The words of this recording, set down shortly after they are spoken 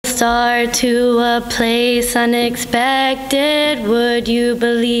star to a place unexpected. Would you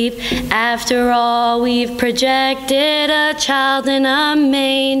believe after all we've projected a child in a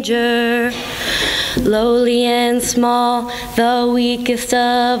manger? Lowly and small, the weakest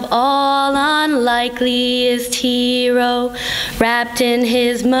of all, unlikeliest hero, wrapped in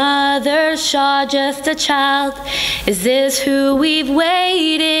his mother's shawl, just a child. Is this who we've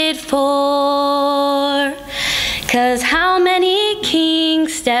waited for? 'Cause how many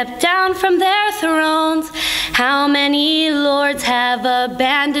kings step down from their thrones? How many lords have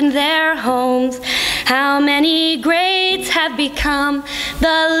abandoned their homes? How many greats have become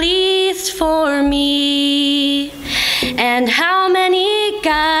the least for me? And how many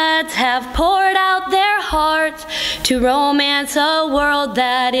gods have poured out their hearts to romance a world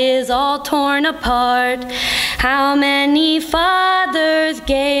that is all torn apart? How many fathers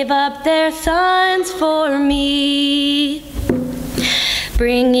gave up their sons for me?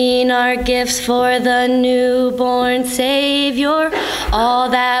 Bringing our gifts for the newborn Savior, all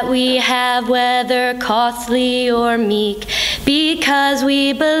that we have, whether costly or meek, because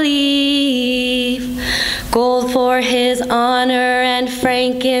we believe. Gold for his honor and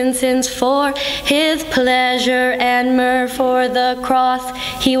frankincense for his pleasure, and myrrh for the cross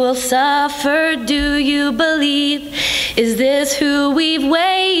he will suffer. Do you believe? Is this who we've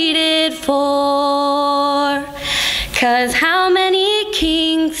waited for? 'Cause how many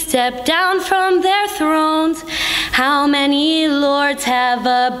kings step down from their thrones? How many lords have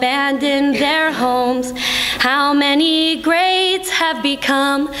abandoned their homes? How many greats have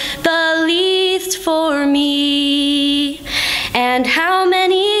become the least for me? And how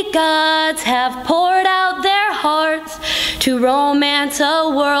many gods have poured out their hearts to romance a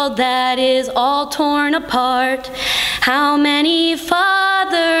world that is all torn apart? How many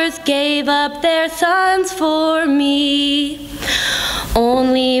fathers gave up their sons for me?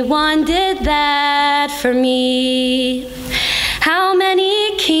 Only one did that for me. How many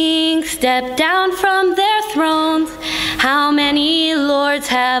kings stepped down from their thrones? How many lords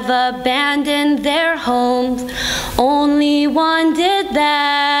have abandoned their homes? Only one did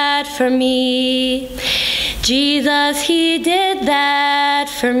that for me. Jesus, he did that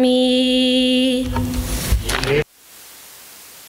for me.